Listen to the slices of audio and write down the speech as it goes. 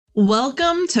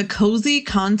Welcome to Cozy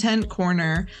Content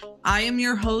Corner. I am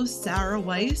your host, Sarah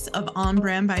Weiss of On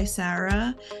Brand by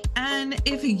Sarah. And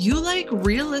if you like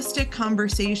realistic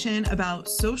conversation about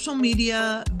social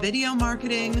media, video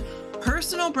marketing,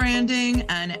 personal branding,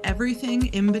 and everything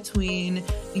in between,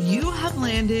 you have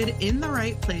landed in the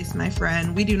right place, my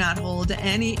friend. We do not hold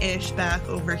any ish back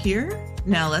over here.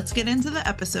 Now let's get into the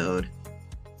episode.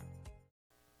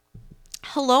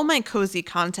 Hello, my Cozy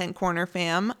Content Corner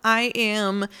fam. I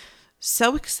am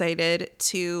so excited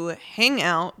to hang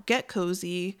out, get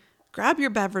cozy, grab your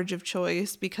beverage of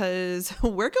choice because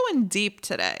we're going deep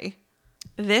today.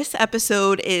 This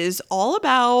episode is all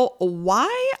about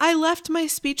why I left my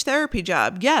speech therapy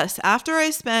job. Yes, after I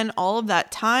spent all of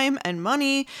that time and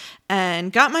money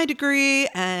and got my degree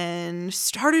and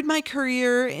started my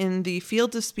career in the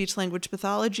field of speech language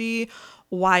pathology,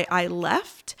 why I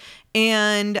left.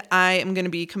 And I am going to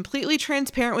be completely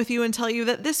transparent with you and tell you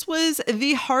that this was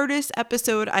the hardest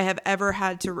episode I have ever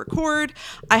had to record.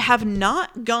 I have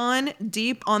not gone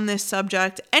deep on this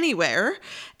subject anywhere.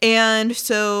 And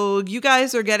so you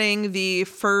guys are getting the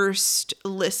first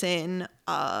listen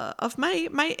of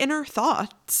my inner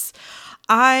thoughts.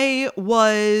 I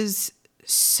was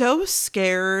so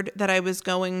scared that I was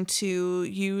going to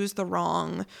use the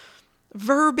wrong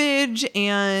verbiage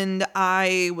and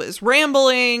I was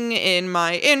rambling in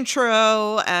my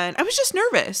intro and I was just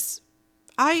nervous.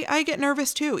 I get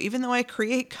nervous too, even though I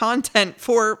create content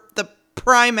for the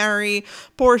primary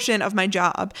portion of my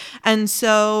job. And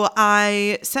so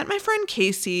I sent my friend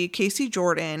Casey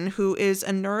Jordan, who is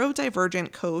a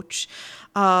neurodivergent coach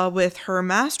with her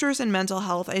master's in mental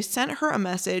health. I sent her a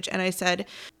message and I said,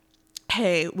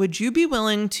 hey, would you be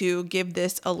willing to give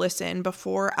this a listen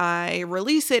before I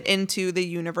release it into the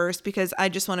universe? Because I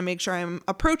just want to make sure I'm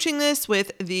approaching this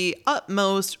with the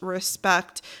utmost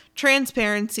respect,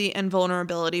 transparency, and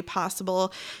vulnerability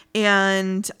possible.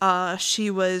 And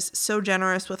she was so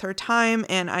generous with her time,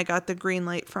 and I got the green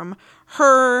light from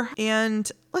her. And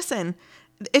listen,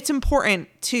 it's important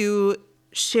to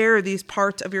share these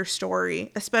parts of your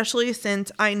story, especially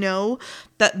since I know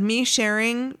that me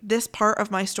sharing this part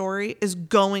of my story is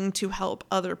going to help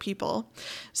other people.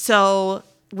 So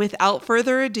without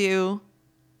further ado,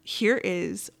 here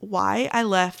is why I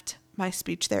left my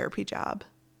speech therapy job.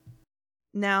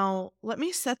 Now, let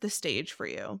me set the stage for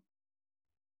you.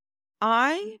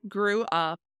 I grew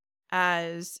up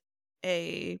as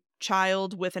a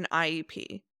child with an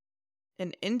IEP,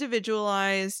 an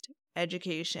individualized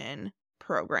education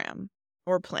program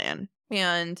or plan.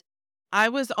 And I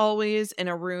was always in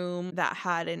a room that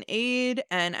had an aide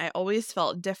and I always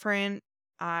felt different.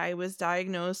 I was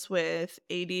diagnosed with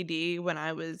ADD when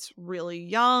I was really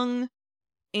young.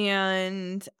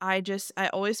 And I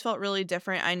always felt really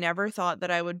different. I never thought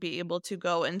that I would be able to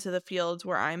go into the fields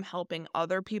where I'm helping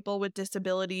other people with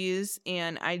disabilities.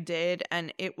 And I did.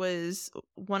 And it was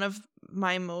one of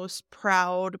my most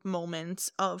proud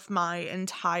moments of my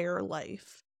entire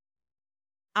life.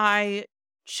 I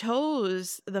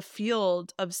chose the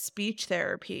field of speech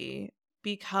therapy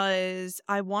because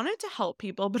I wanted to help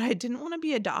people, but I didn't want to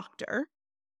be a doctor.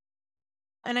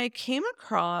 And I came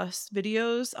across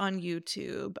videos on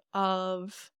YouTube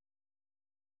of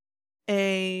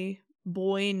a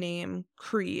boy named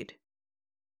Creed.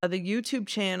 The YouTube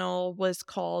channel was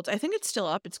called, I think it's still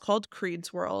up, it's called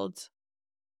Creed's World.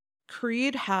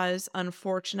 Creed has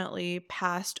unfortunately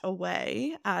passed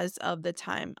away as of the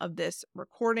time of this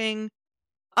recording.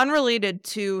 Unrelated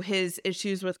to his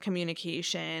issues with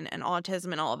communication and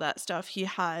autism and all of that stuff, he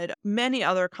had many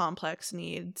other complex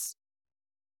needs.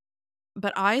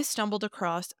 But I stumbled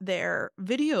across their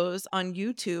videos on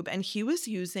YouTube, and he was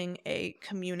using a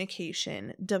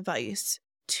communication device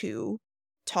to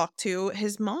talk to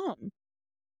his mom.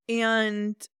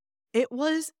 And it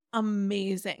was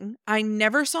amazing. I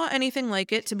never saw anything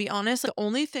like it, to be honest. The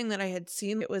only thing that I had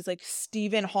seen, it was like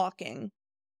Stephen Hawking.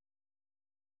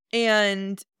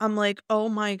 And I'm like, oh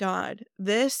my God,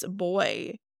 this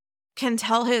boy can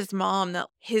tell his mom that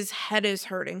his head is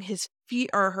hurting, his feet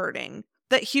are hurting,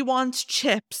 that he wants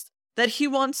chips, that he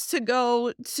wants to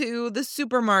go to the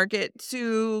supermarket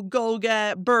to go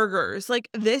get burgers. Like,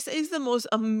 this is the most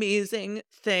amazing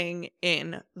thing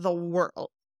in the world.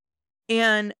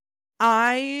 And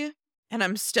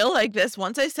I'm still like this.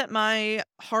 Once I set my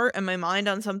heart and my mind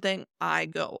on something, I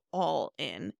go all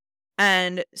in.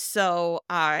 And so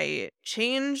I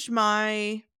changed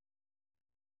my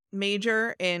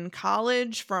major in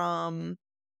college from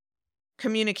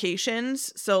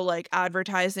communications, so like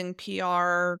advertising,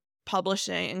 PR,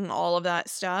 publishing, all of that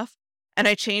stuff, and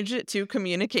I changed it to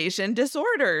communication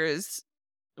disorders,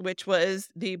 which was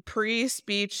the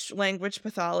pre-speech language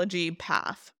pathology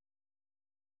path.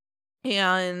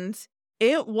 And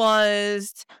it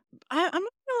was, I'm not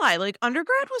gonna lie, like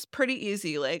undergrad was pretty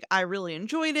easy. Like I really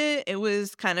enjoyed it. It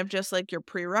was kind of just like your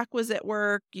prerequisite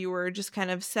work. You were just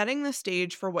kind of setting the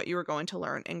stage for what you were going to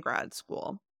learn in grad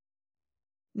school.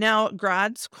 Now,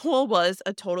 grad school was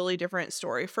a totally different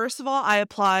story. First of all, I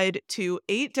applied to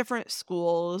 8 different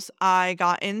schools. I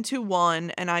got into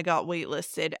one and I got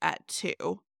waitlisted at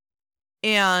 2.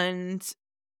 And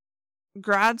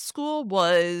grad school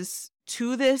was,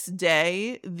 to this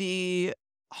day, the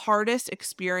hardest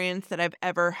experience that I've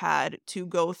ever had to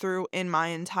go through in my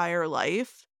entire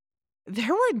life.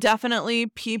 There were definitely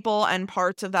people and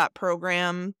parts of that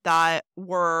program that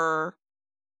were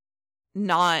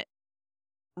not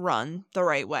run the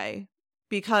right way,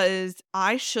 because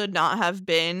I should not have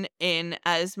been in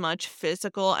as much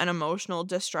physical and emotional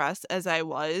distress as I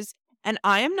was. And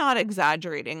I am not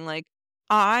exaggerating. Like,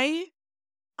 I'm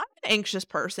an anxious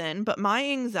person, but my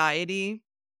anxiety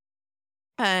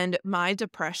and my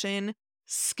depression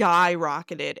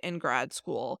skyrocketed in grad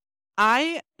school.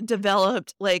 I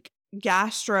developed like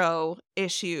gastro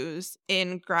issues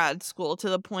in grad school to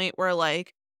the point where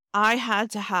like I had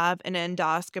to have an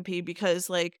endoscopy because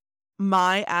like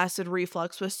my acid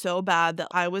reflux was so bad that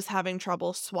I was having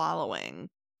trouble swallowing,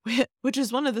 which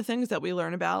is one of the things that we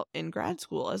learn about in grad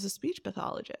school as a speech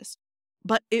pathologist.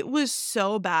 But it was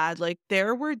so bad. Like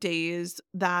there were days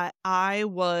that I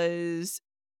was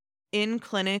in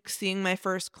clinic seeing my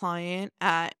first client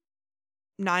at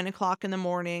 9 o'clock in the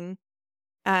morning,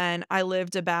 and I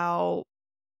lived about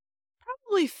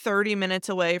probably 30 minutes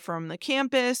away from the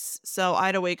campus. So I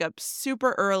had to wake up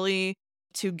super early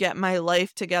to get my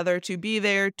life together, to be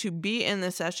there, to be in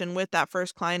the session with that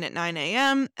first client at 9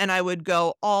 a.m. And I would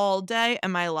go all day,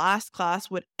 and my last class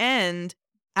would end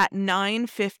at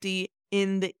 9:50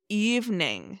 in the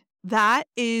evening. That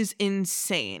is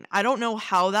insane. I don't know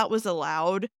how that was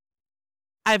allowed.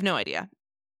 I have no idea.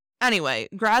 Anyway,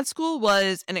 grad school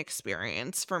was an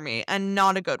experience for me and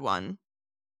not a good one.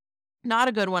 Not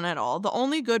a good one at all. The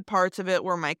only good parts of it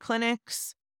were my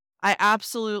clinics. I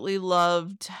absolutely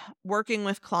loved working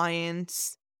with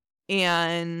clients,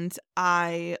 and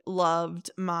I loved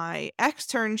my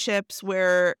externships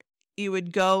where you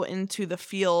would go into the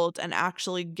field and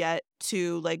actually get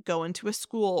to like go into a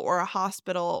school or a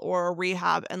hospital or a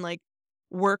rehab and like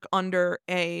work under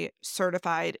a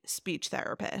certified speech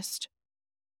therapist.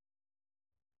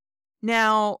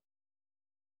 Now,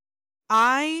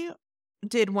 I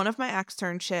did one of my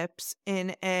externships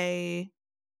in a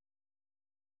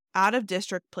out of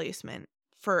district placement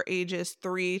for ages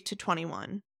 3 to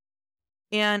 21.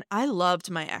 And I loved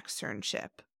my externship.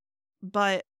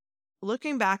 But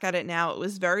looking back at it now, it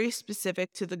was very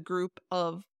specific to the group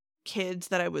of kids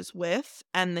that I was with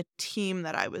and the team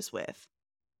that I was with.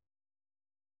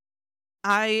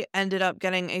 I ended up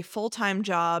getting a full-time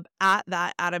job at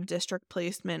that out-of-district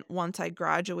placement once I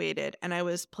graduated, and I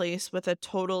was placed with a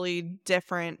totally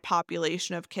different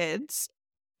population of kids.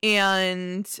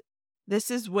 And this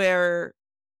is where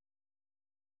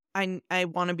I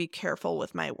want to be careful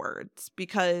with my words,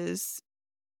 because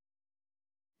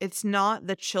it's not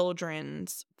the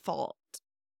children's fault.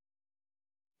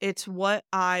 It's what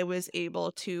I was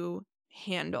able to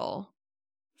handle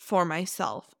for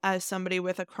myself as somebody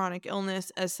with a chronic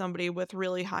illness, as somebody with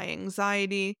really high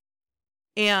anxiety.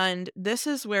 And this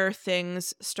is where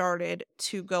things started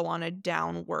to go on a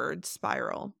downward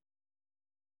spiral.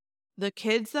 The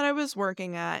kids that I was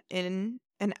working at in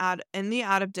the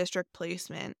out of district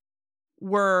placement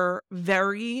were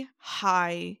very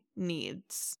high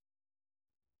needs.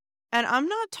 And I'm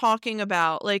not talking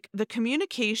about like the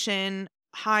communication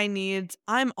high needs,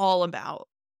 I'm all about.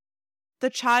 The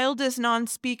child is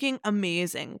non-speaking,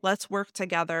 amazing. Let's work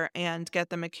together and get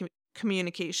them a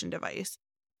communication device.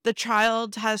 The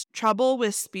child has trouble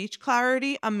with speech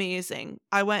clarity, amazing.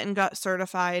 I went and got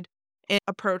certified in an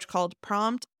approach called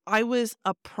prompt. I was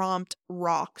a prompt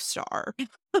rock star.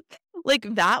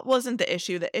 Like, that wasn't the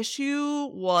issue. The issue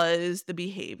was the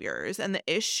behaviors, and the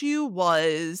issue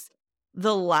was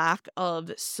the lack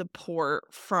of support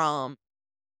from,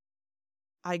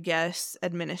 I guess,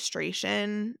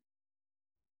 administration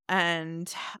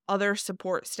and other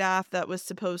support staff that was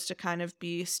supposed to kind of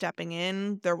be stepping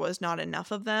in. There was not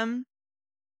enough of them.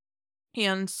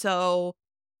 And so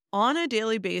on a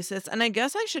daily basis, and I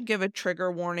guess I should give a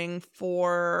trigger warning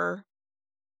for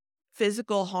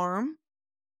physical harm.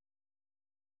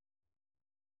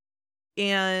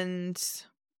 And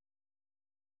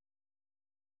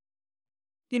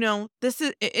you know,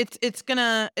 it's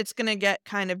gonna get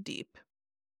kind of deep.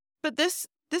 But this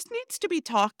needs to be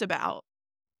talked about,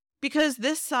 because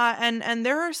this and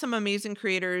there are some amazing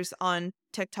creators on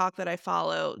TikTok that I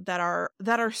follow that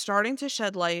are starting to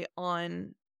shed light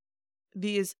on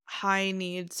these high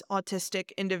needs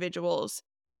autistic individuals.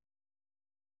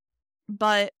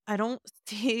 But I don't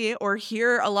see or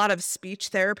hear a lot of speech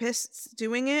therapists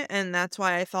doing it, and that's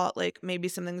why I thought like maybe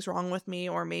something's wrong with me,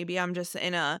 or maybe I'm just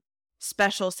in a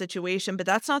special situation, but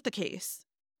that's not the case.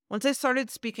 Once I started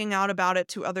speaking out about it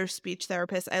to other speech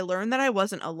therapists, I learned that I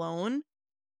wasn't alone.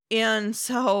 And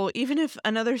so even if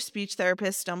another speech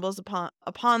therapist stumbles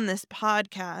upon this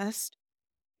podcast,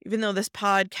 even though this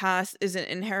podcast isn't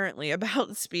inherently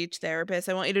about speech therapists,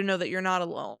 I want you to know that you're not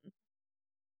alone.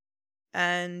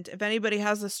 And if anybody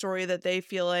has a story that they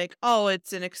feel like, oh,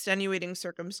 it's an extenuating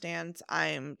circumstance,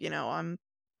 I'm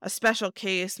a special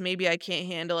case, maybe I can't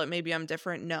handle it, maybe I'm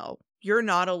different. No, you're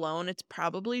not alone. It's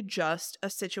probably just a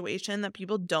situation that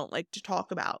people don't like to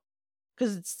talk about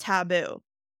because it's taboo.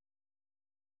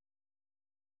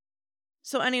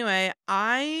 So anyway,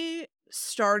 I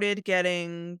started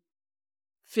getting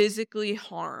physically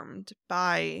harmed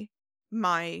by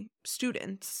my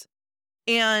students.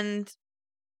 And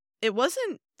it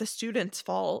wasn't the students'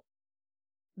 fault.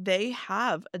 They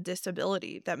have a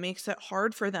disability that makes it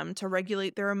hard for them to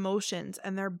regulate their emotions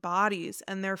and their bodies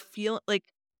and their like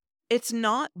it's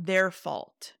not their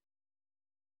fault.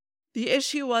 The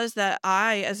issue was that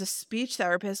I, as a speech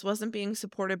therapist, wasn't being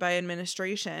supported by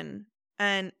administration.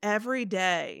 And every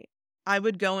day I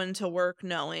would go into work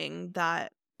knowing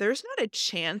that there's not a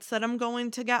chance that I'm going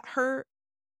to get hurt.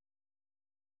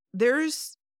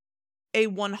 There's a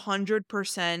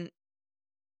 100%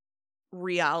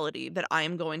 reality that I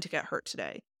am going to get hurt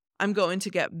today. I'm going to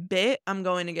get bit. I'm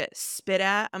going to get spit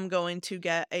at. I'm going to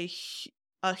get a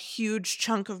huge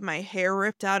chunk of my hair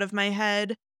ripped out of my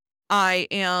head. I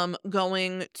am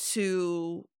going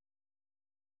to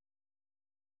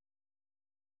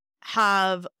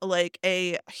have like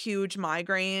a huge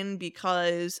migraine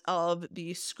because of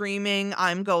the screaming.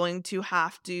 I'm going to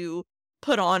have to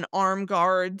put on arm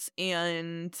guards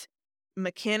and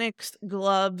mechanics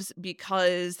gloves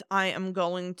because I am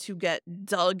going to get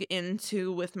dug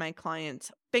into with my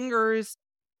client's fingers.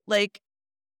 Like,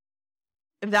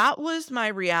 that was my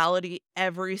reality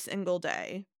every single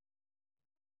day.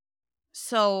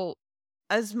 So,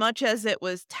 as much as it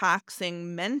was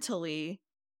taxing mentally,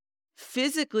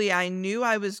 physically, I knew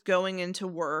I was going into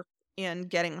work and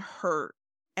getting hurt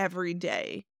every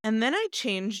day. And then I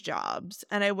changed jobs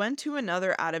and I went to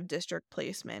another out-of-district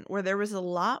placement where there was a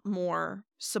lot more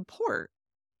support.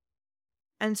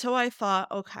 And so I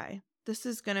thought, okay, this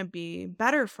is going to be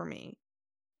better for me.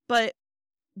 But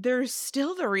there's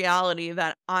still the reality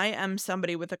that I am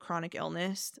somebody with a chronic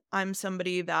illness. I'm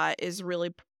somebody that is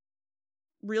really,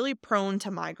 really prone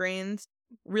to migraines,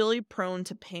 really prone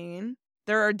to pain.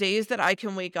 There are days that I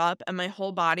can wake up and my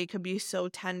whole body could be so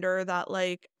tender that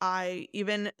like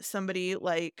even somebody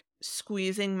like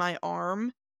squeezing my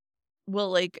arm will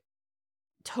like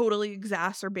totally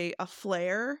exacerbate a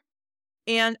flare.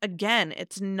 And again,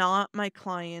 it's not my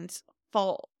client's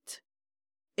fault.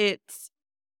 It's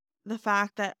the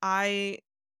fact that I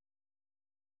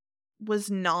was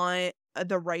not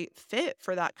the right fit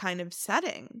for that kind of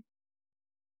setting.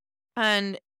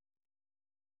 And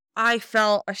I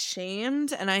felt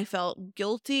ashamed and I felt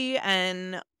guilty,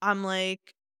 and I'm like,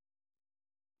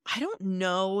 I don't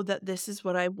know that this is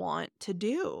what I want to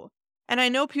do. And I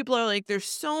know people are like, there's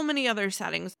so many other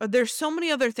settings, or there's so many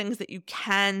other things that you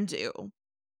can do.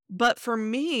 But for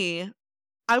me,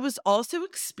 I was also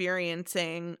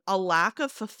experiencing a lack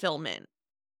of fulfillment.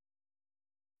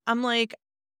 I'm like,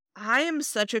 I am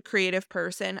such a creative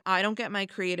person. I don't get my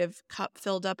creative cup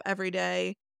filled up every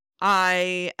day.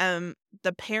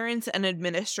 The parents and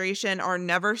administration are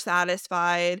never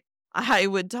satisfied. I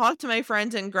would talk to my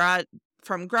friends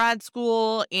from grad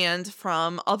school and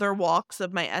from other walks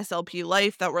of my SLP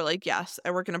life that were like, yes,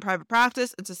 I work in a private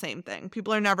practice. It's the same thing.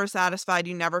 People are never satisfied.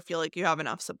 You never feel like you have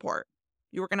enough support.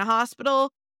 You work in a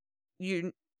hospital.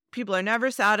 People are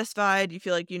never satisfied. You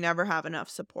feel like you never have enough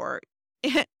support.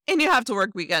 And you have to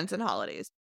work weekends and holidays.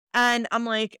 And I'm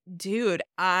like, dude,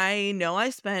 I know I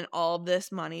spent all of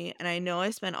this money and I know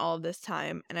I spent all of this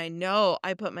time and I know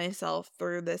I put myself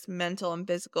through this mental and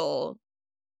physical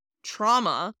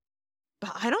trauma,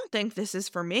 but I don't think this is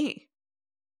for me.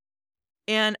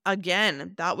 And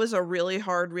again, that was a really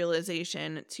hard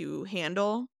realization to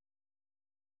handle.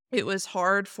 It was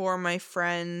hard for my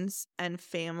friends and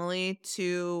family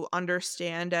to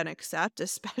understand and accept,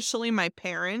 especially my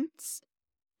parents,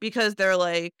 because they're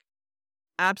like,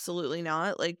 absolutely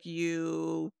not. Like,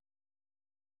 you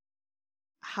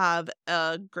have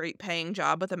a great paying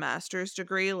job with a master's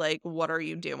degree. Like, what are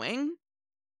you doing?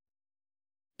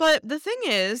 But the thing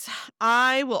is,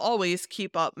 I will always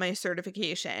keep up my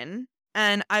certification,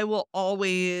 and I will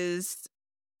always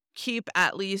keep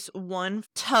at least one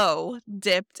toe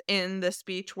dipped in the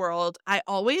speech world. I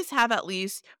always have at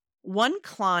least one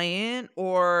client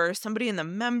or somebody in the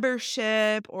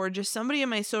membership or just somebody in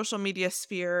my social media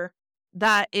sphere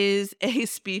that is a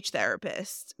speech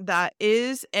therapist, that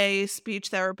is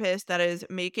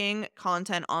making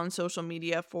content on social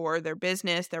media for their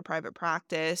business, their private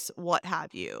practice, what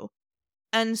have you.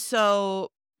 And so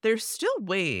there's still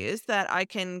ways that I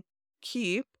can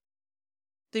keep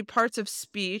the parts of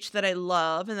speech that I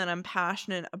love and that I'm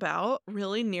passionate about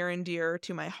really near and dear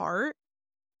to my heart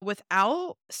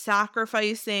without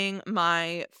sacrificing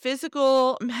my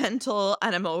physical, mental,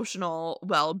 and emotional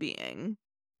well-being.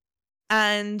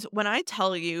 And when I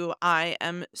tell you I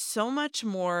am so much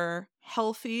more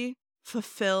healthy,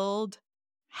 fulfilled,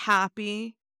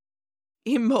 happy,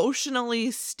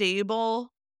 emotionally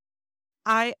stable,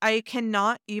 I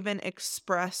cannot even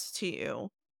express to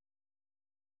you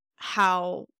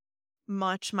how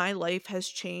much my life has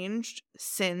changed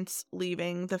since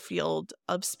leaving the field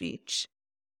of speech.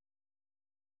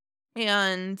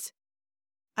 And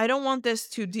I don't want this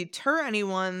to deter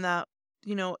anyone that,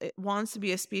 it wants to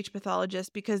be a speech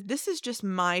pathologist, because this is just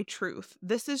my truth.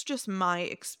 This is just my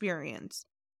experience.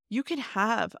 You can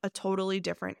have a totally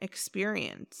different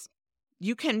experience.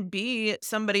 You can be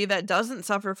somebody that doesn't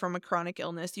suffer from a chronic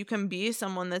illness. You can be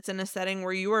someone that's in a setting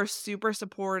where you are super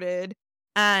supported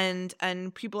and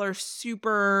people are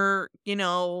super,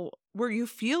 where you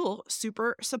feel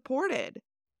super supported.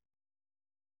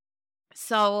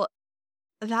 So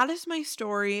that is my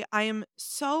story. I am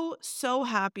so, so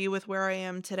happy with where I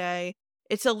am today.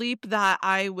 It's a leap that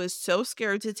I was so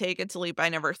scared to take. It's a leap I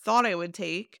never thought I would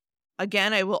take.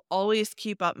 Again, I will always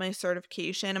keep up my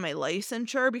certification and my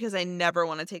licensure because I never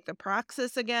want to take the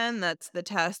praxis again. That's the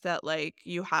test that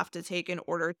you have to take in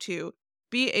order to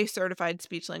be a certified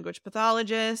speech language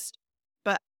pathologist.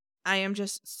 But I am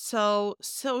just so,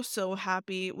 so, so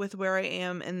happy with where I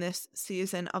am in this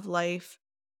season of life.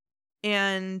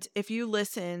 And if you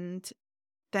listened,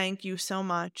 thank you so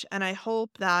much. And I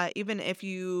hope that even if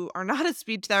you are not a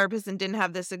speech therapist and didn't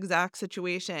have this exact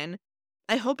situation,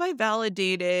 I hope I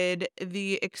validated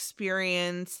the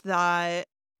experience that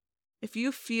if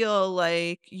you feel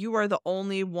like you are the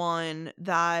only one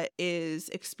that is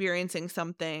experiencing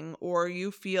something, or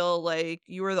you feel like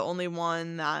you are the only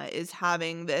one that is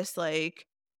having this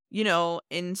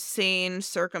insane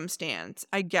circumstance,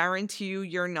 I guarantee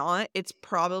you're not. It's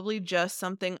probably just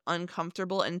something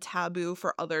uncomfortable and taboo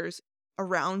for others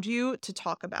around you to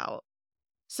talk about.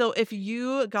 So if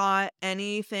you got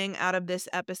anything out of this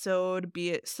episode,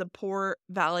 be it support,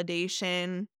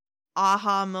 validation,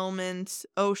 aha moments,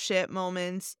 oh shit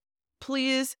moments,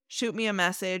 please shoot me a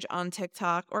message on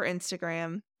TikTok or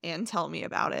Instagram and tell me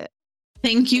about it.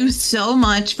 Thank you so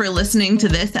much for listening to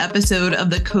this episode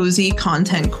of the Cozy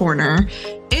Content Corner.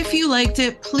 If you liked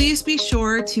it, please be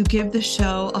sure to give the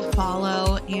show a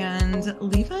follow and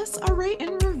leave us a rate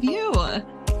and review.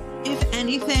 If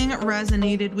anything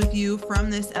resonated with you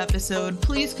from this episode,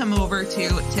 please come over to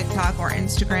TikTok or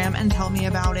Instagram and tell me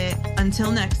about it.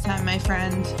 Until next time, my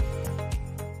friend.